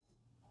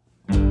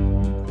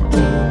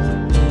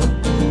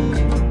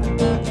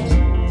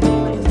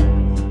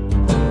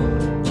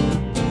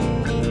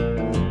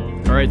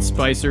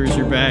Spicers,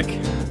 you're back.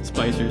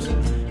 Spicers.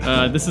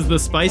 This is the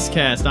Spice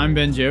Cast. I'm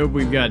Ben Jobe.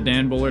 We've got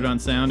Dan Bullard on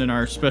sound, and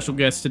our special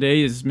guest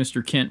today is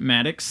Mr. Kent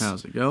Maddox.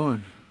 How's it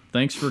going?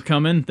 Thanks for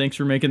coming. Thanks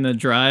for making the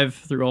drive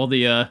through all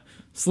the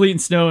sleet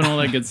and snow and all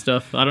that good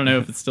stuff. I don't know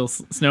if it's still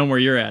snowing where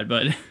you're at,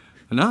 but...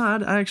 No,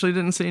 I actually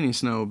didn't see any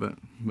snow, but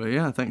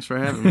yeah, thanks for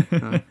having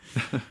me.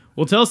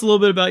 Well, tell us a little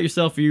bit about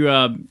yourself. You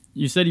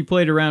said you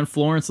played around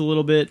Florence a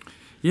little bit.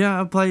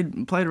 Yeah, I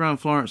played around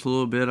Florence a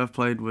little bit. I've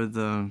played with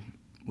the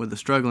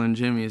Struggling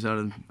Jimmies out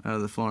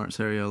of the Florence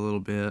area a little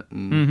bit,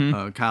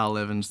 and Kyle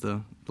Evans,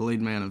 the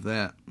lead man of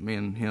that. Me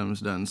and him's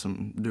done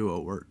some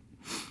duo work.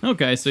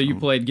 Okay, so you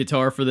played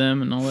guitar for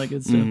them and all that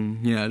good stuff.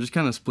 Yeah, I just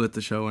kind of split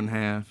the show in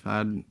half.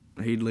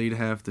 He'd lead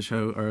half the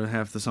show or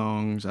half the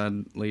songs.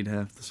 I'd lead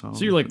half the songs.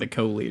 So you're like the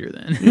co-leader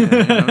then.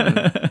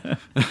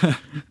 Yeah.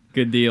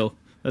 Good deal.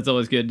 That's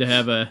always good to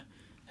have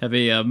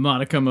a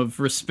modicum of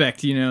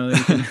respect, you know,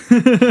 that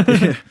you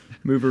can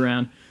move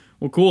around.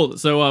 Well, cool.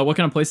 So what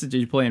kind of places did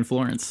you play in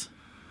Florence?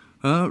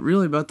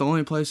 Really about the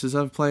only places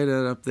I've played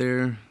at up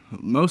there.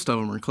 Most of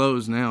them are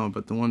closed now,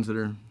 but the ones that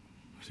are,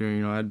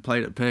 I'd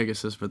played at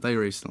Pegasus, but they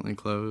recently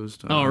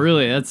closed. Oh,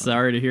 really? That's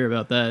sorry to hear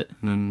about that.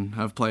 And then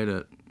I've played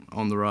at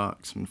On the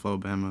Rocks in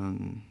Flobama.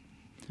 And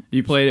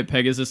you played at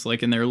Pegasus,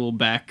 like in their little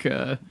back.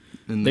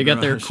 They got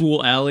their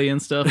cool alley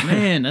and stuff.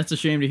 Man, that's a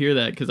shame to hear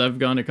that because I've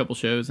gone to a couple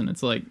shows and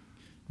it's like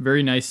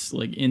very nice,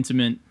 like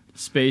intimate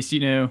space, you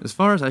know. As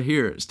far as I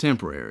hear, it's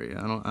temporary.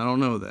 I don't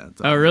know that.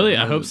 Oh, really?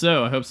 I hope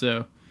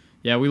so.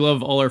 Yeah, we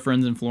love all our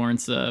friends in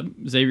Florence.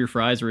 Xavier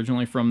Fry's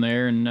originally from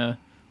there, and a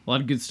lot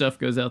of good stuff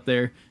goes out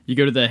there. You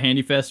go to the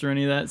Handy Fest or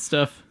any of that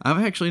stuff?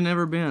 I've actually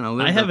never been.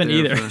 I haven't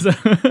either.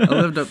 I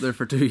lived up there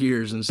for 2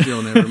 years and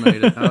still never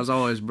made it. I was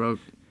always broke.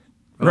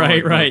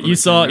 Right. You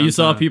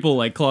saw people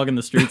like clogging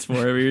the streets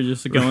for it. You're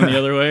just going the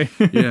other way.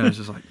 Yeah, it's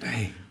just like,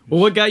 dang.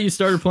 Well, what got you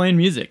started playing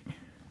music?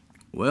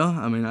 Well,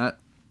 I mean,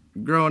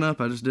 growing up,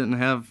 I just didn't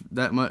have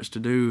that much to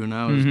do, and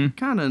I was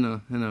kind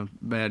of in a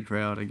bad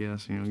crowd, I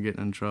guess. Getting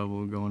in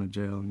trouble, going to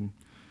jail, and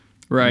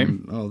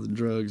all the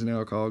drugs and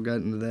alcohol. Got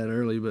into that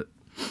early, but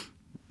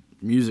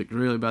music's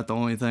really about the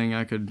only thing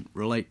I could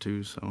relate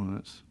to. So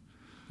that's.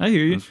 I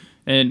hear you.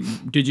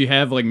 And did you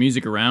have like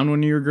music around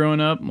when you were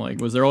growing up? Like,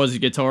 was there always a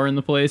guitar in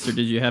the place, or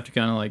did you have to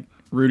kind of like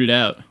root it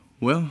out?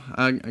 Well,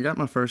 I got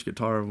my first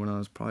guitar when I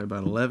was probably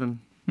about 11.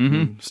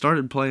 And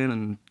started playing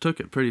and took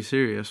it pretty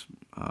serious,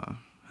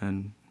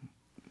 and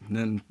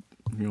then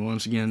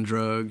once again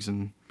drugs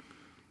and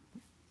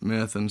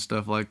meth and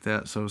stuff like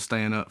that. So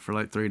staying up for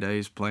like 3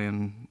 days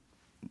playing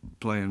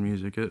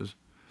music, it was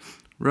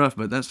rough,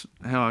 but that's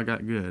how I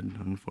got good,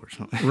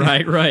 unfortunately.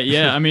 Right.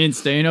 Yeah, I mean,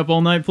 staying up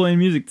all night playing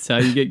music, that's how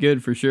you get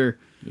good for sure.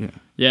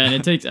 Yeah, and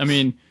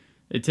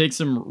it takes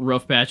some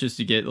rough patches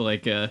to get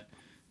like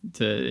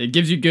it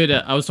gives you good.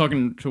 I was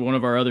talking to one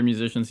of our other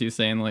musicians. He was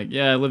saying like,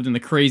 yeah, I lived in the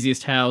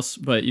craziest house,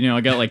 but I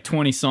got like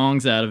 20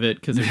 songs out of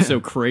it because it was so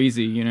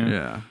crazy,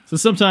 Yeah. So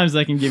sometimes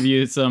that can give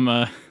you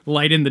some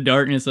light in the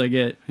darkness. I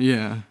get.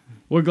 Yeah.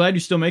 We're glad you're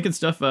still making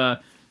stuff.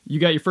 You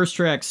got your first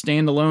track,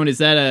 Stand Alone. Is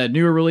that a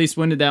newer release?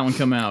 When did that one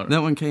come out?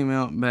 That one came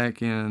out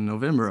back in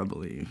November, I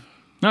believe.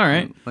 All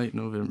right. Late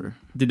November.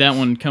 Did that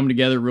one come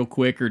together real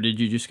quick, or did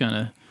you just kind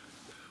of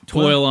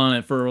toil on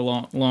it for a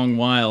long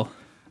while?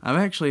 I've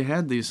actually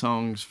had these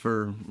songs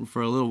for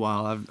a little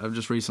while. I've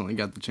just recently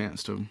got the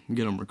chance to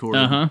get them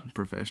recorded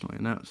professionally,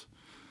 and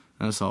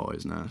that's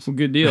always nice. Well,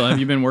 good deal. Have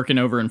you been working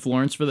over in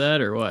Florence for that,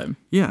 or what?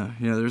 Yeah.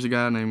 There's a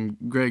guy named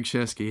Greg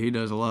Shesky. He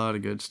does a lot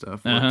of good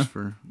stuff. Works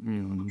for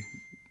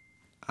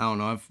I don't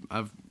know.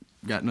 I've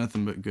got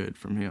nothing but good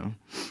from him.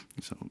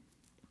 So.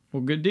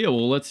 Well, good deal.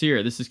 Well, let's hear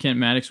it. This is Kent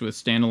Maddox with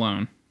Stand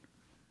Alone.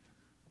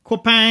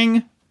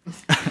 Quapang!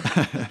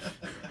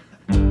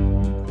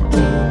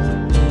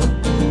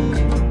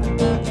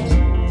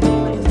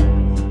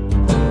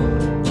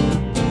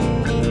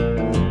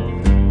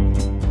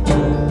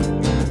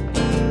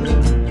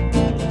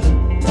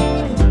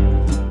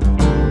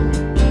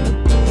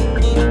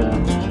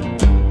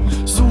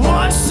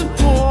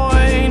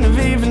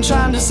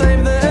 Trying to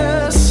save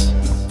this,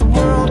 the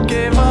world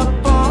gave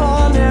up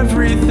on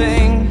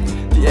everything.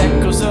 The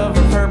echoes of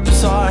our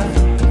purpose are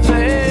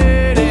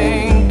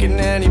fading. Can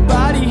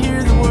anybody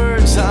hear the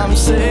words I'm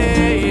saying?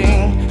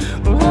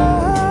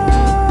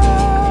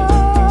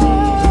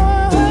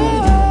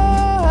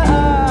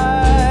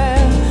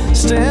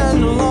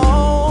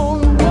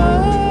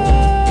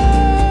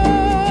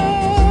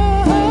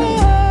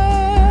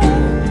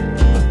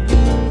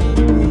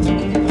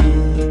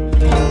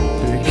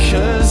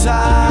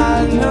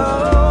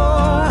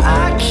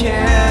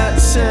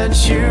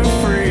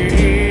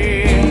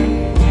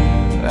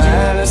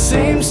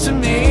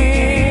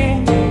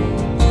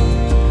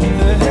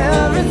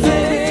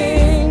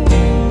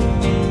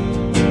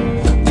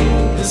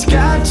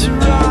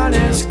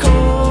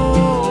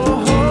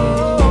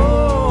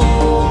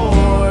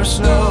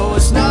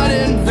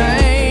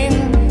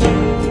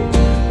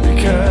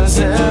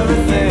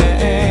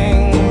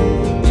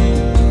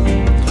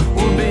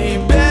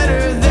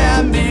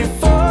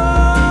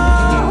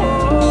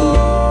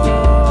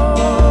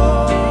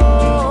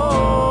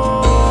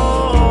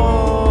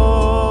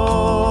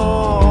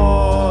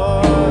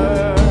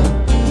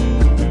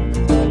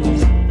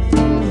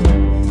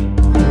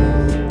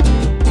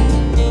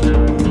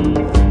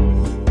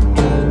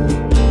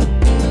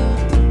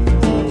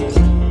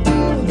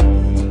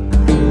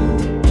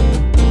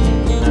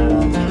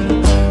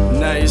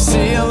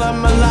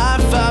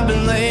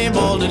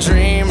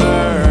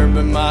 dreamer,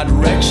 but my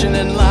direction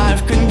in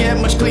life couldn't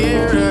get much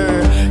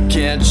clearer.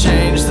 Can't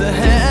change the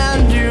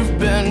hand you've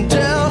been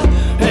dealt,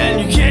 and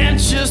you can't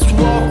just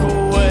walk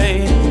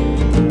away.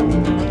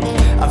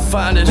 I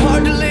find it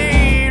hard to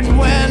lead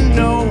when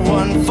no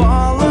one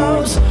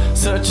follows.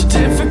 Such a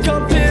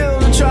difficult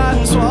pill to try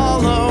and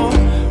swallow.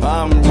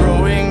 I'm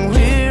growing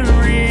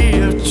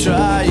weary of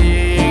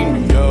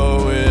trying to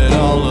go it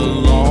all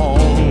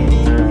alone.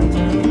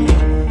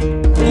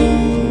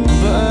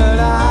 But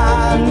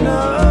I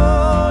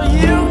know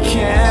you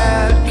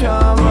can't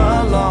come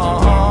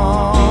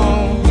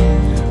along.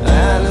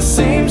 And it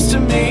seems to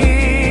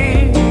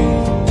me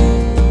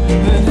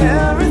that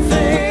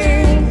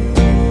everything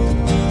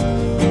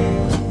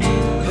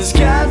has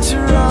got to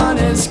run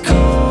its course.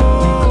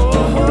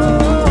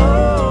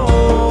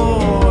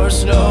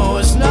 No,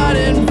 it's not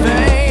in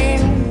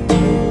vain,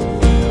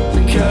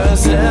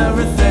 because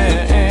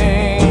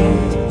everything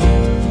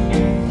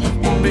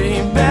will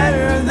be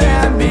better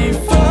than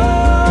before.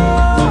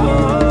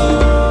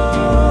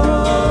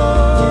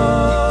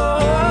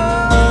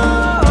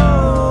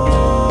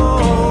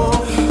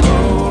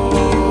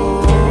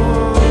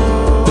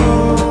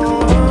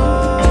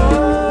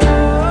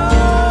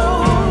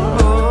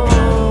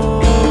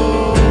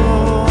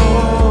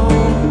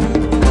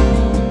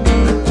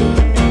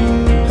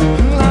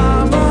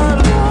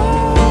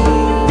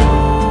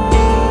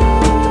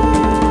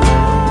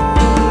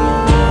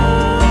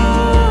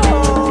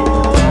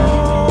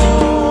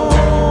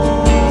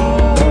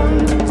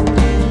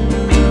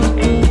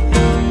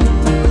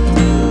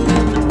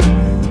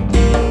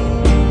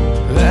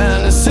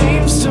 And it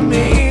seems to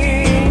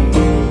me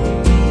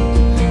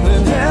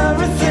that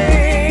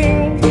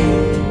everything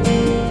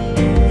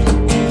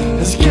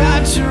has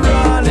got to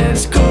run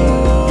its course.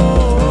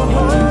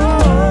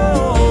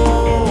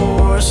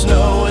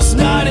 No, it's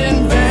not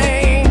in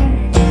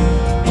vain,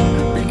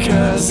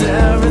 because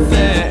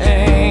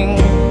everything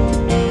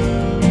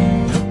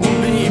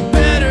will be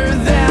better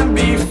than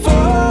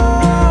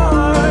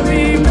before.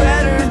 Be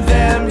better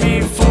than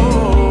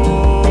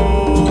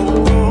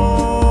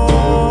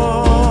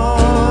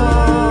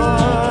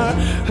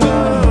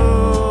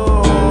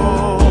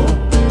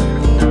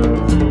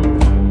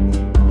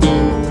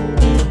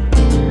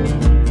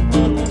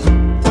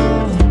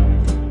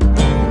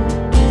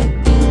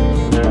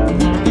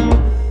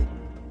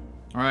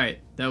All right,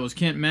 that was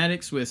Kent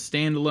Maddox with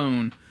Stand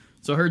Alone.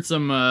 So I heard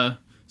some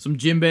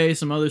djembe,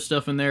 some other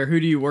stuff in there. Who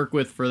do you work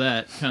with for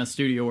that kind of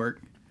studio work?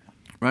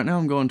 Right now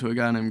I'm going to a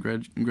guy named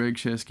Greg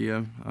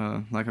Sheskia.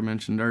 Like I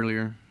mentioned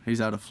earlier,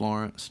 he's out of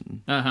Florence.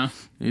 And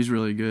he's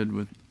really good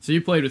with... So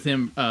you played with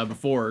him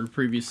before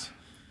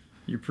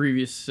your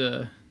previous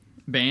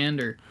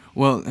band, or?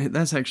 Well,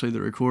 that's actually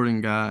the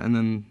recording guy, and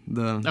then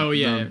and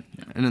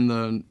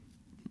then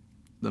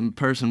the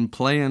person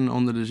playing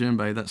on the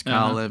djembe, that's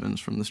Kyle Evans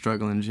from the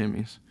Struggling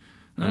Jimmies.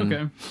 And,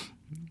 Okay.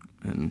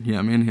 And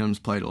yeah, me and him's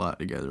played a lot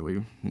together.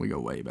 We go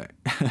way back.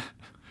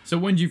 So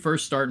when did you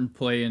first start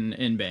playing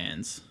in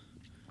bands?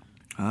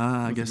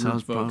 I guess I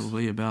was folks?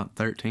 probably about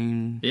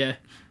 13. Yeah.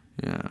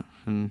 Yeah,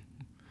 and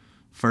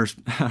I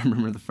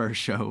remember the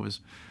first show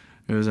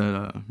it was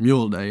at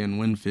Mule Day in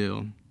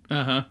Winfield.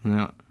 Uh-huh.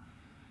 Now,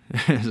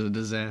 it was a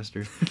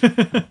disaster.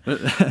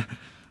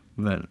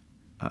 but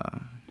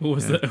What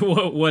was that?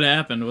 What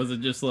happened? Was it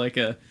just like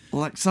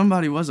like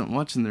somebody wasn't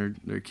watching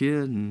their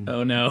kid and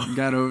oh no,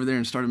 got over there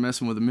and started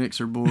messing with the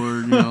mixer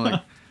board.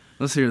 Like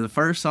let's hear the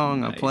first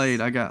song I played.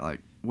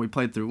 We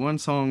played through one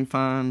song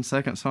fine.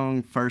 Second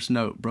song, first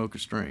note broke a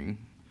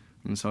string,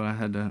 and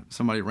so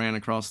somebody ran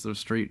across the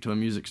street to a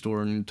music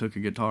store and took a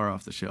guitar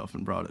off the shelf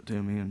and brought it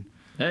to me. And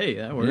hey,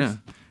 that works.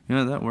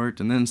 Yeah, that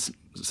worked. And then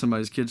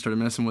somebody's kid started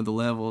messing with the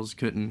levels,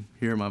 couldn't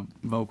hear my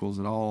vocals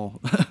at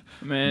all.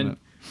 Man,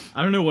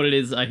 I don't know what it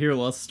is. I hear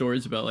lots of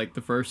stories about like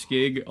the first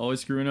gig always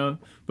screwing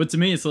up, but to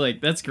me it's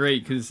like that's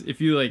great because if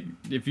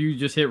you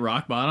just hit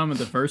rock bottom at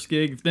the first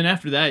gig, then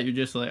after that you're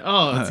just like,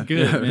 oh, it's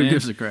good. Man. Who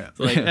gives a crap? It's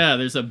like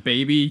there's a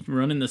baby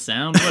running the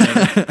sound.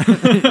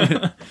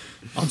 Whatever.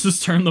 I'll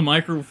just turn the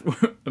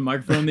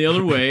microphone the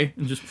other way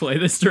and just play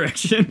this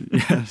direction.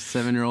 Yeah,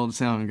 7-year-old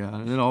sound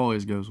guy. It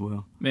always goes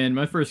well. Man,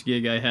 my first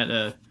gig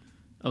I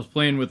was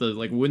playing with a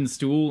wooden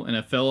stool and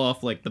I fell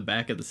off like the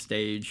back of the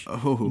stage.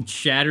 Oh.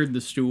 Shattered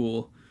the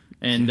stool.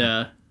 And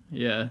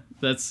yeah,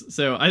 that's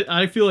so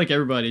I feel like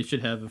everybody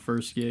should have a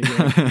first gig.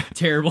 Like,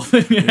 terrible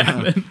thing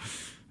happen.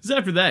 Because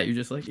after that you're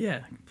just like,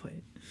 yeah, I can play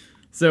it.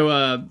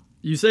 So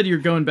you said you're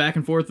going back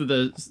and forth with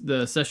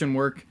the session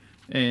work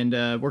and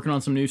working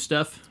on some new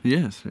stuff?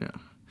 Yes, yeah.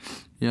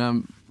 Yeah,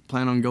 I'm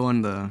planning on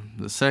going the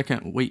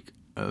second week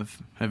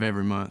of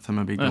every month. I'm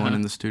going to be going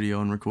in the studio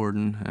and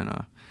recording,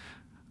 and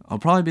I'll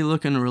probably be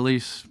looking to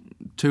release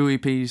 2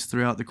 EPs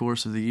throughout the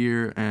course of the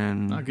year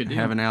and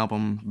have an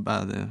album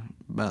by the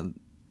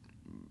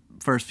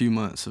first few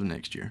months of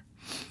next year.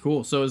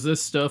 Cool. So is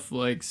this stuff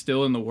like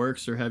still in the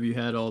works, or have you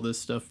had all this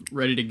stuff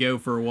ready to go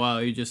for a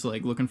while? You just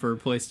like looking for a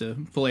place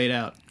to play it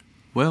out?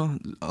 Well,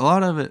 a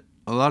lot of it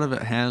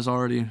has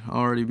already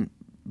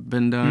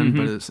been done,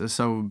 but it's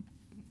so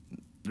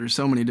there's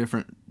so many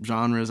different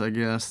genres, I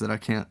guess,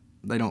 that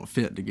they don't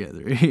fit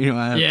together.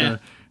 I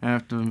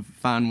have to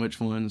find which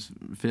ones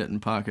fit in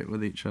pocket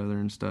with each other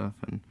and stuff.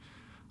 And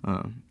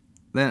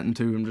that, and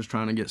two, I'm just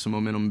trying to get some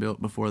momentum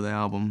built before the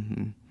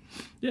album.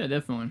 Yeah,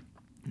 definitely.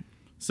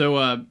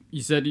 So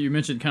you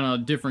mentioned kind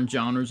of different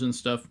genres and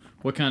stuff.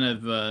 What kind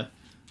of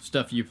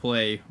stuff you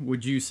play,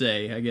 would you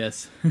say, I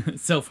guess?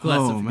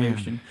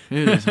 Self-classification. Oh,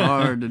 man. It is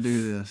hard to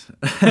do this.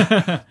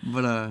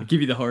 But I'll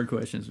give you the hard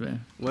questions,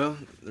 man. Well,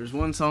 there's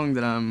one song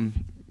that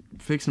I'm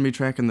fixing to be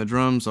tracking the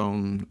drums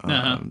on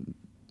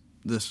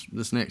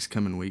this next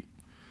coming week.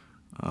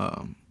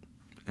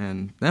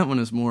 And that one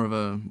is more of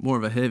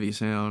a heavy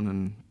sound,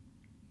 and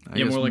I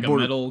guess more like a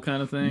metal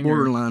kind of thing.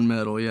 Borderline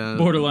metal, yeah.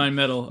 Borderline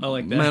metal, I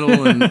like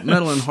that.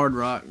 metal and hard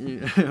rock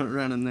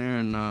right in there,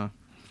 and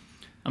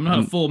I'm not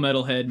a full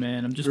metalhead,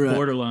 man. I'm just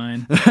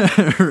borderline.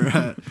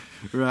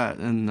 right,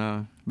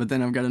 and but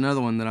then I've got another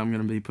one that I'm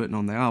going to be putting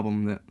on the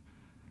album that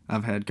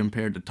I've had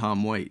compared to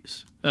Tom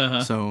Waits.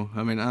 So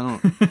I mean,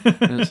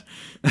 it's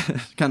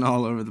kind of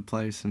all over the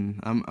place, and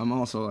I'm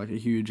also like a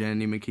huge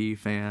Andy McKee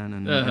fan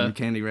and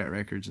Candy Rat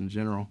Records in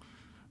general,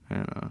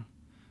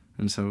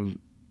 and so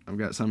I've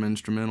got some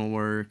instrumental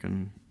work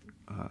and.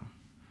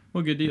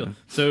 Well, good deal. Yeah.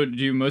 So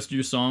do most of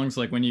your songs,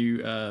 like when you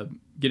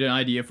get an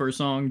idea for a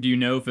song, do you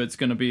know if it's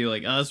going to be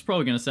like, it's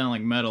probably going to sound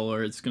like metal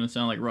or it's going to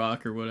sound like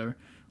rock or whatever?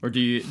 Or do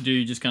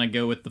you just kind of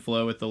go with the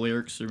flow with the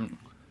lyrics? Or...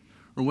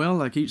 Well,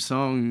 like each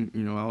song,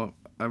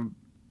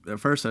 at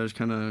first I just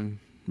kind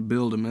of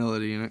build a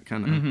melody, and it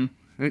kind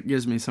of it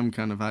gives me some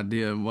kind of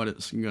idea of what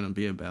it's going to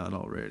be about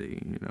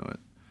already. It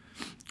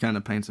kind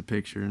of paints a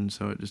picture, and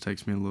so it just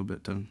takes me a little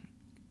bit to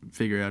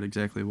figure out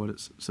exactly what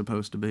it's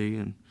supposed to be.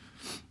 And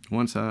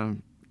once I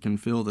can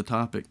fill the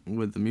topic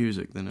with the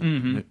music,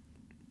 then it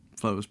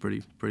flows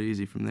pretty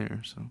easy from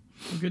there. So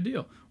well, good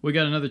deal. We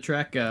got another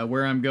track,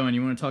 Where I'm Going.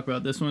 You want to talk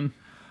about this one?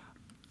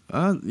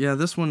 Yeah,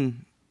 this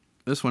one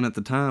at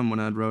the time when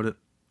I'd wrote it,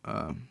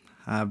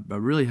 I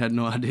really had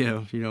no idea,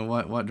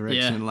 what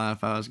direction in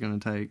life I was going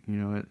to take.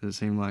 It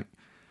seemed like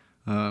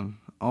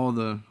all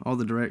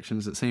the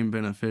directions that seemed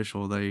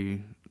beneficial,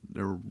 there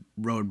were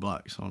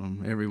roadblocks on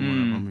them, every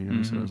one of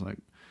them. So it was like,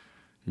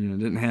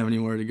 didn't have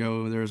anywhere to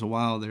go. There was a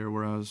while there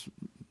where I was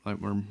like,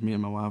 where me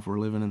and my wife were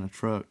living in a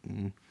truck,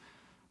 and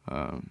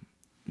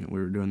we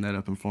were doing that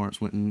up in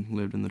Florence. Went and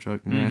lived in the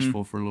truck in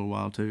Nashville for a little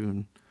while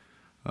too,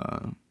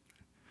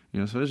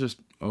 and so it's just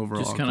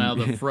overall just kind of out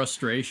of the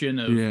frustration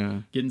of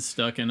getting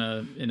stuck in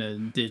a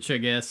ditch, I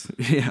guess.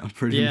 Yeah,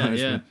 pretty much.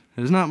 Yeah.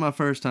 It's not my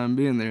first time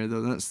being there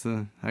though.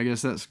 I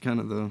guess that's kind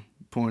of the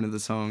point of the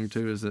song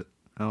too. Is that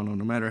I don't know.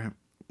 No matter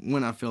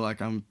when I feel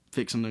like I'm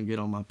fixing to get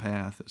on my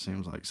path, it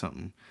seems like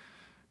something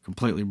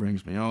completely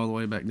brings me all the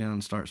way back down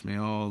and starts me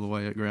all the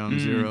way at ground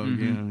zero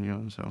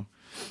again, so.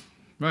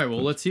 Right,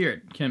 well, let's hear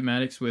it. Kent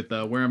Maddox with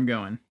Where I'm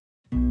Going.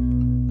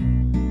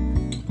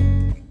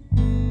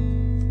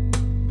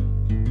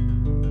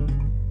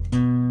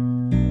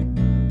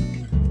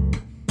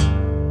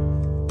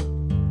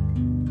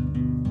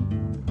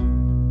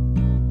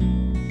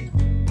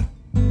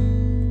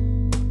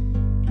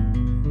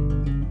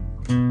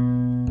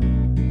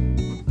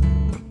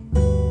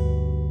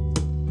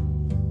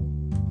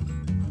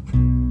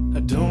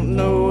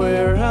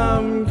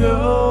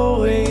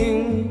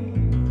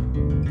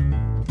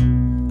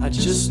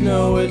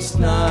 It's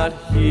not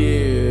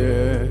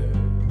here.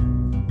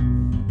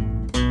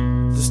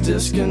 This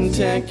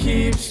discontent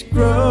keeps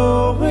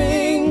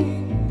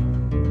growing.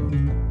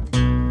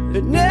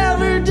 It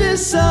never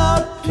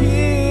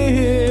disappears.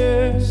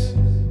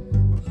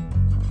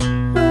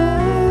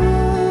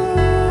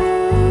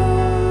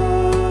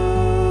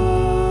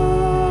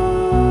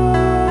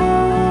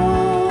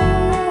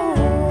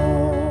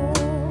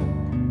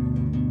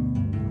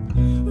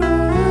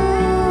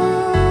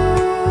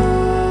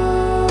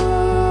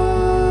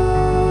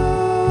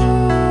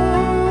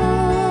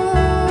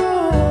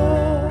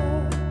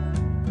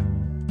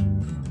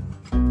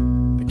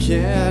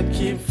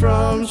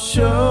 From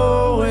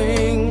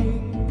showing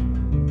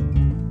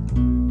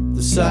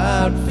the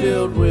side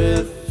filled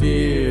with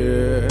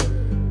fear,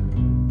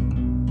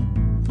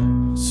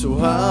 so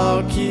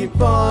I'll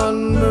keep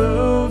on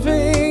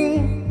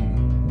moving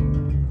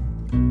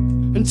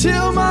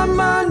until my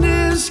mind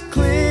is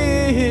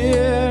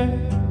clear.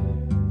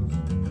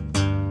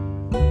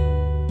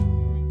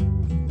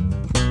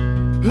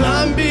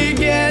 I'm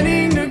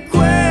beginning to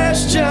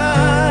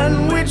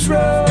question which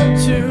road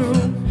to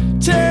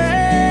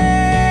take.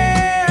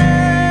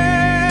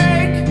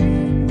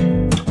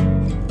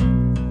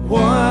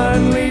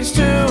 One leads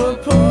to a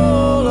pool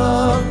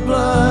of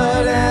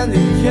blood, and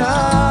the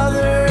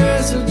other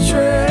is a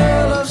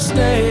trail of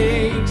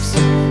snakes,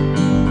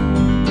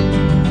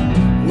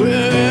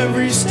 where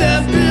every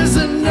step is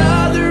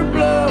another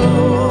blow.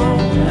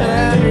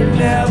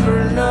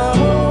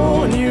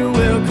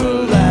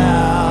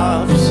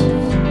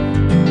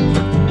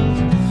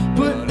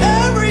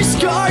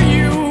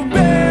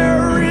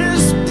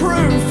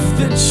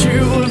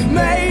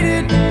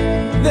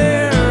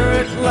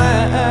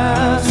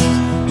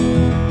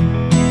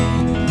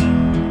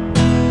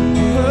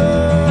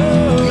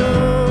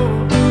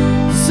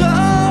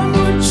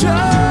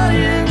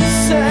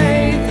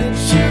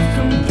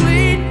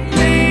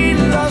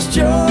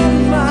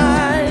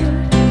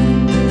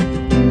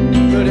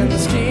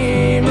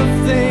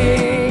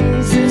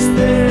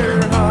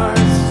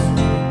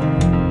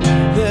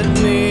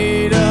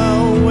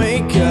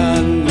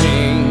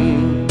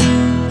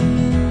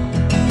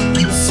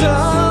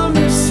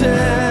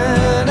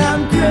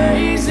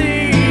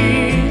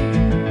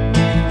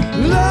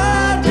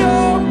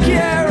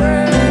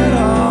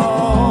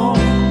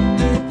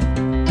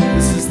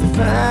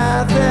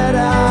 path that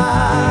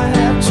I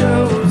have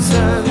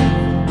chosen.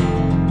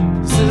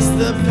 This is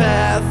the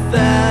path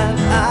that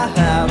I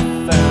have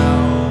found.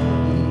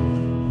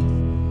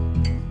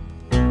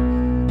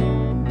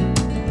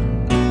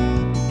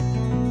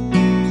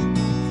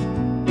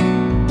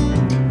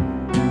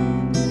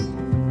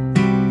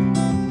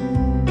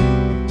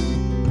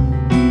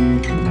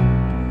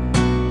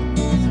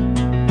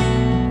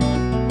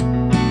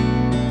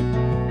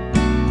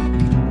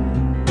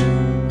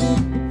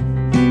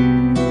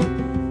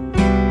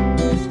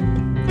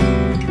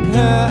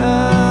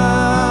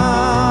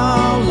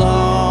 How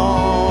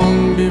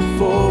long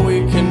before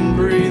we can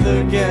breathe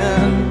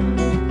again?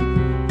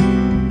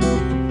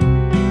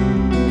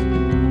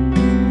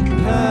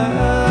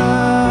 How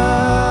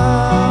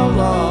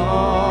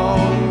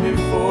long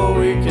before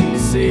we can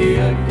see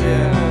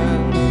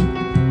again?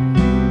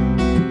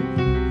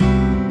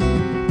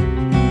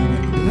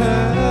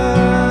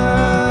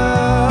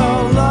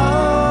 How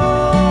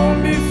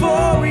long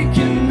before we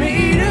can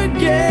meet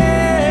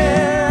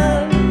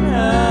again?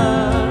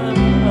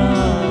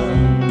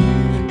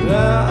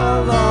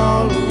 How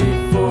long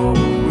before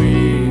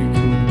we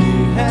can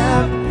be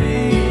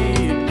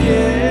happy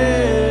again?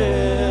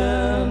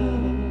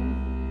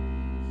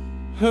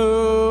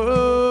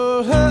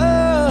 Oh, oh,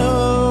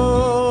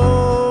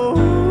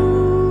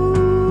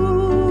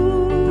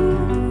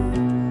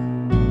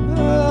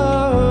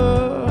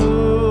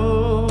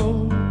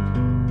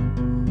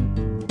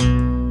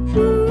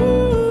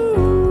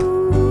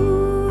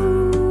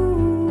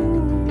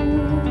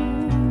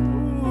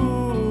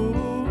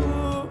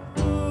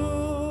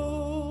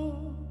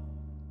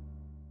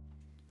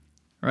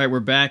 All right,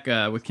 we're back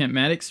with Kent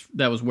Maddox.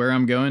 That was Where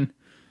I'm Going.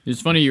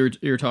 It's funny you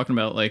were talking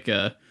about like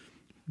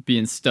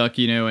being stuck,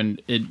 you know,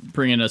 and it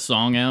bringing a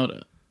song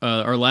out.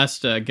 Our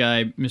last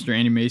guy, Mr.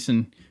 Andy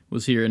Mason,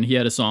 was here, and he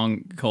had a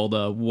song called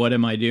 "What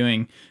Am I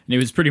Doing?" and it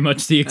was pretty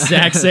much the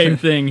exact same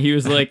thing. He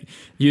was like,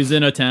 he was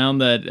in a town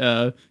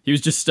that he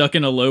was just stuck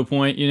in a low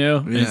point, you know.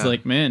 And it's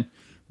like, man,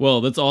 well,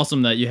 that's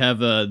awesome that you have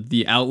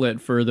the outlet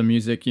for the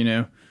music, you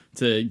know,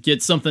 to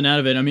get something out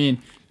of it. I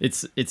mean,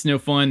 it's no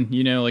fun,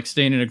 you know, like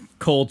staying in a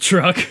cold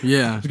truck.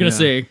 Yeah, I was gonna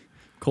say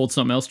cold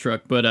something else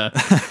truck, but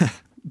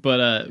but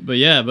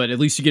at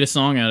least you get a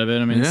song out of it.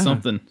 I mean, it's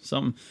something.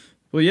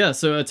 Well, yeah.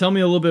 So tell me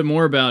a little bit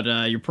more about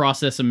your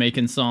process of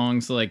making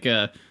songs. Like,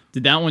 did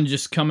that one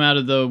just come out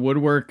of the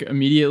woodwork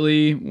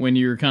immediately when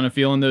you were kind of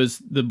feeling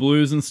the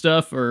blues and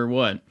stuff, or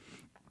what?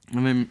 I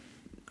mean,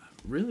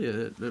 really,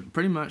 it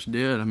pretty much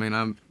did. I mean,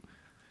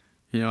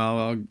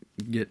 I'll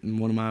get in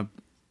one of my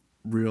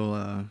real,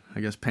 I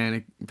guess,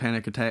 panic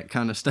attack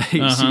kind of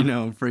states. You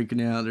know, I'm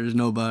freaking out. There's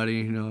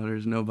nobody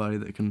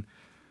that can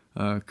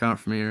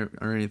comfort me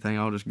or anything.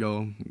 I'll just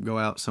go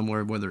out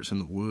somewhere, whether it's in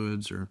the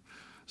woods or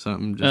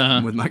something,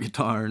 just with my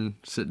guitar and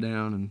sit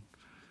down and.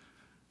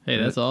 Hey,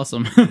 that's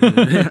awesome.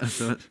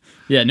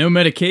 Yeah, no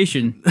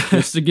medication,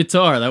 just a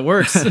guitar. That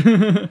works.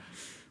 Well,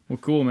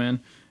 cool,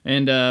 man.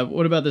 And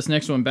what about this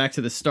next one, Back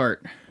to the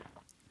Start?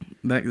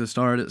 Back to the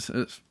Start, it's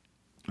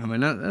I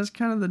mean, that's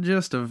kind of the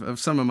gist of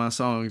some of my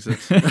songs.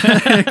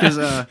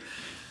 Because,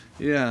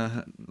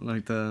 yeah,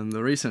 like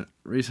the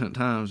recent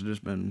times have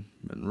just been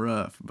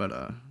rough. But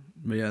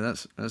yeah,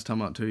 that's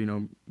talking about too, you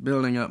know,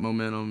 building up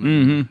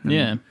momentum. And,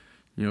 yeah.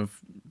 You know,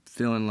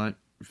 feeling like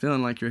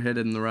you're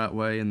headed in the right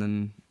way, and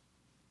then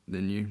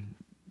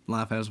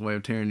life has a way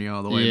of tearing you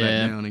all the way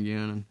back down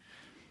again, and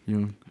you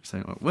know,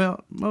 saying,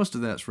 well, most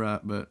of that's right,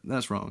 but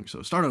that's wrong,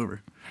 so start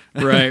over.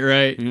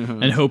 Right. You know?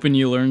 And hoping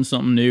you learn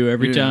something new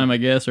every time, I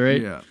guess,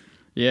 right?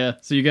 Yeah.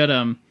 So you got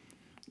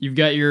you've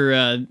got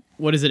your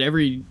what is it?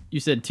 You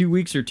said 2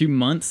 weeks or 2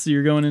 months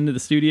you're going into the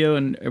studio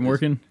and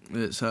working?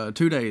 It's 2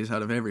 days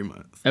out of every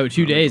month. Oh,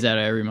 2 days out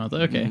of every month.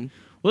 Okay. Mm-hmm.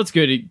 Well, it's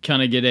good to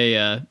kind of get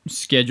a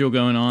schedule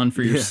going on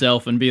for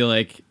yourself and be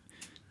like,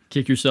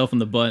 kick yourself in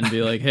the butt and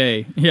be like,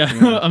 hey,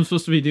 I'm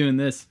supposed to be doing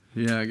this.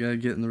 Yeah, I gotta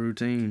get in the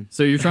routine.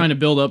 So you're trying to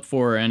build up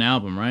for an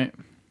album, right?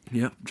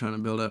 Yep, trying to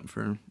build up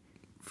for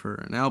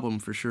an album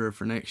for sure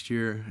for next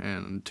year,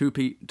 and two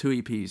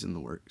EPs in the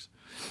works.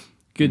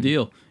 Good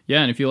deal.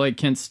 Yeah, and if you like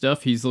Kent's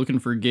stuff, he's looking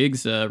for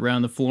gigs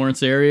around the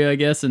Florence area, I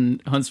guess,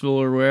 in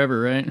Huntsville or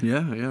wherever, right?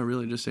 Yeah,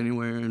 really just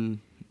anywhere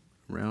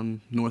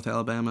around North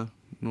Alabama,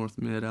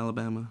 North Mid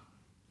Alabama.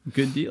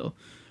 Good deal.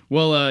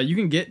 Well, you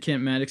can get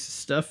Kent Maddox's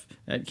stuff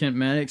at Kent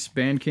Maddox,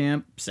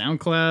 Bandcamp,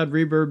 SoundCloud,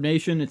 Reverb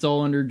Nation. It's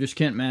all under just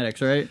Kent Maddox,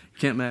 right?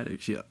 Kent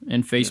Maddox, yeah.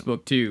 And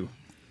Facebook, too.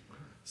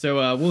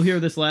 So we'll hear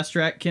this last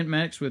track, Kent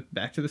Maddox, with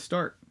Back to the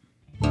Start.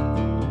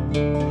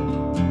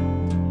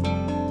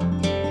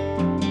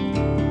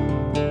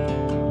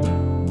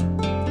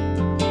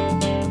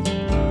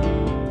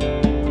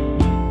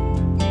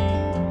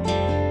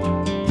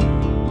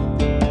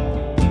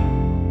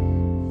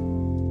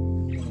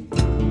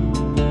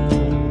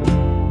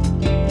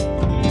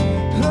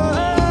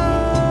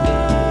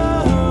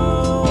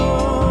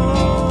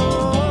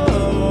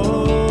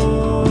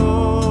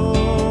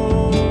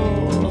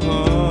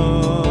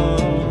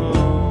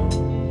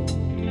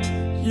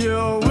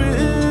 Your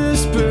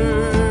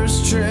whispers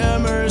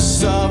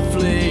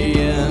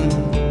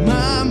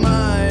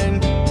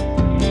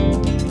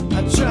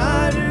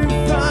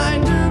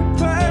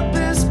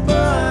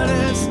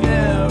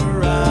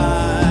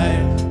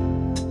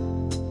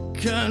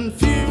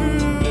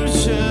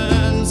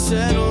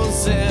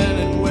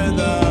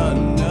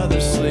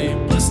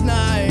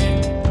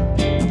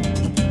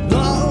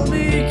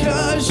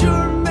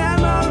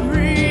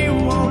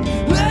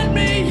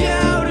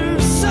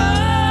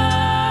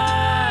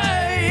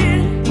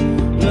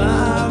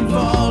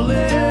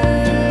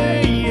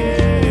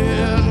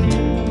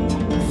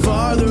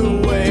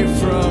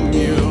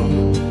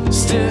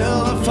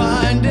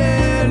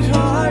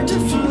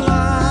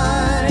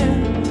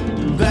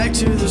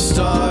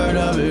start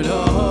of it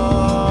all.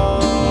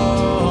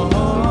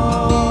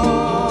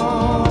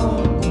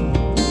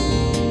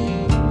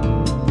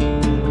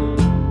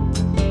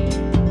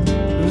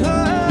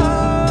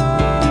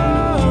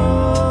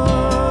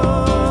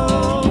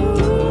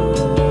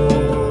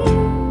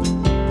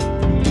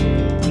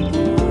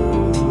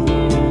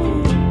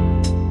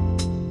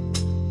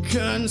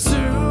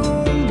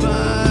 Consumed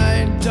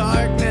by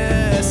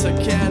darkness,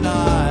 I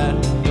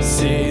cannot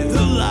see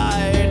the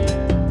light,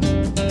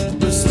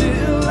 but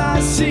still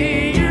I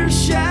see your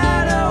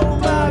shadow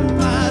by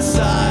my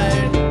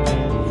side.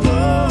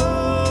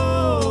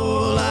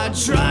 Oh, I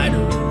try to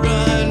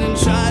run and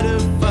try to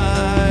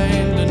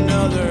find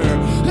another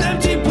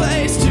empty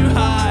place to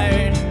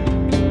hide,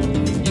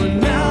 but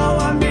now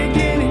I'm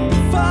beginning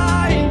to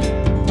find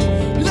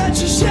that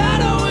your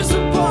shadow is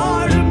a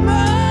part of mine.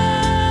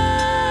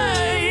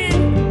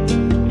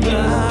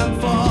 I'm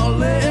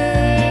falling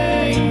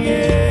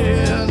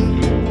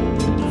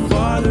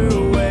farther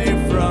away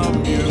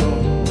from you.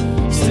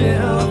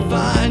 Still I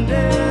find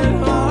it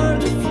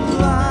hard to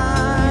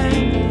fly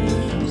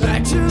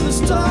back to the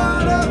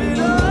start of it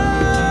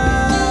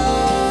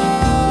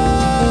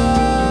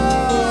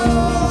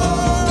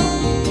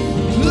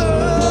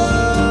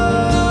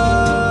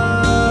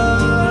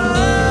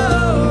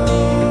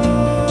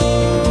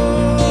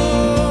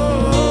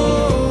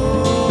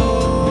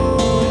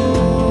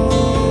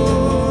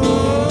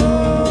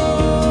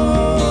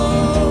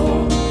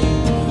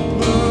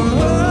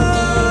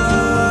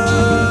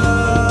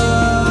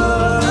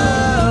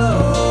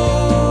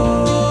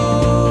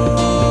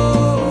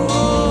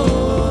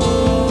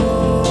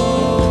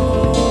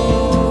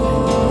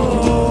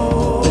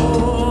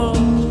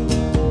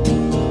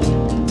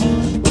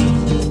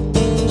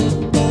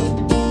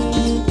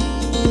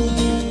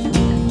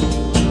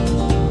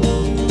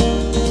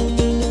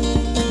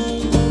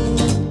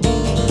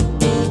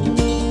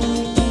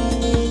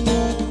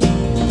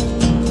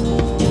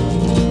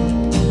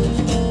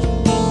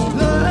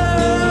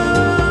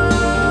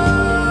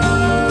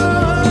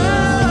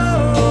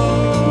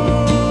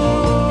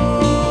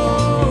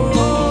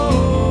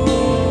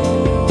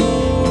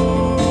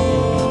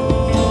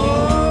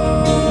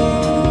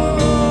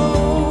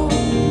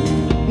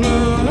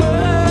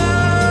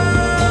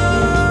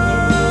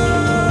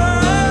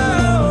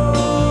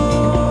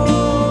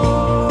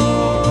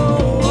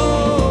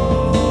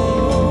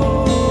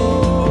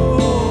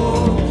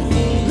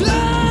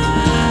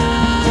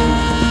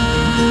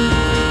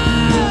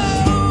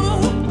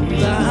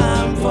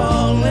I'm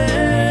falling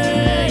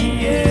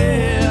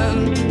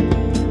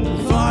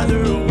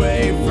farther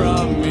away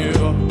from you.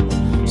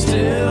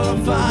 Still I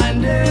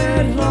find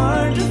it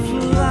hard to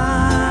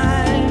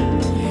fly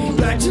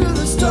back to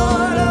the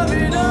start of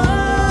it all.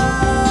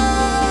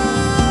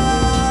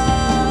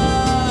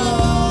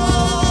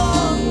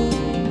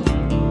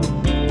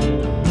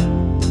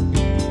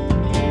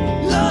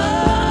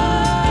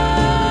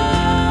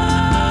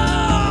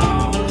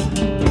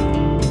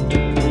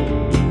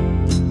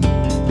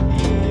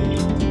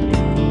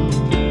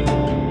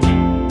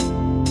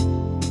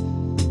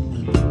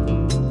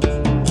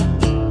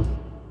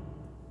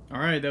 All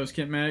right, that was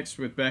Kent Maddox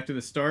with Back to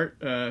the Start.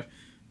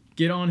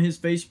 Get on his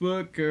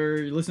Facebook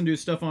or listen to his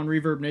stuff on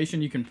Reverb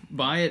Nation. You can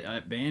buy it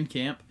at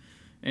Bandcamp,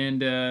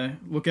 and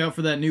look out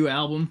for that new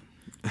album.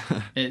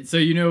 And so,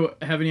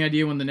 have any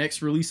idea when the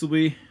next release will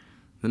be?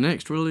 The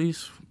next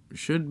release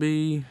should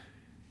be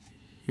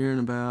here in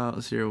about,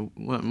 let's see here,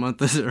 what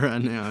month is it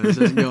right now? It's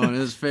just going,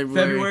 it's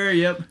February.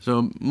 February, yep.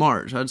 So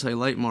March, I'd say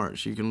late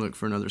March, you can look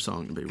for another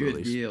song to be Good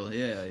released. deal,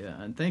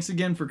 yeah. And thanks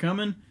again for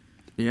coming.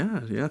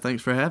 Yeah,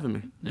 thanks for having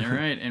me. All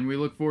right, and we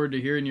look forward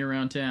to hearing you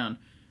around town.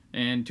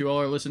 And to all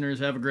our listeners,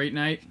 have a great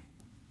night,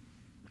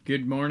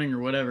 good morning, or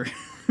whatever.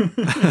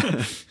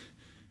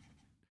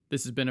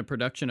 This has been a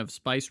production of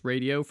Spice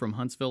Radio from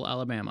Huntsville,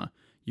 Alabama.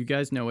 You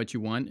guys know what you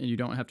want, and you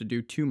don't have to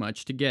do too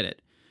much to get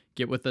it.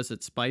 Get with us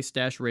at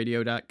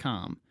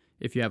spice-radio.com.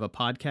 If you have a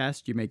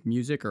podcast, you make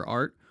music or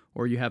art,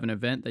 or you have an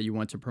event that you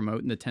want to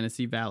promote in the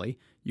Tennessee Valley,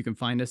 you can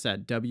find us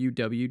at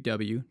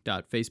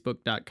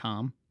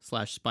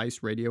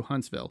www.facebook.com/Spice Radio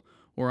Huntsville,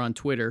 or on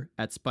Twitter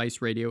at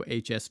Spice Radio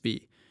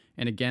HSV.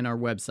 And again, our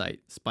website,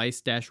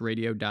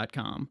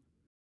 spice-radio.com.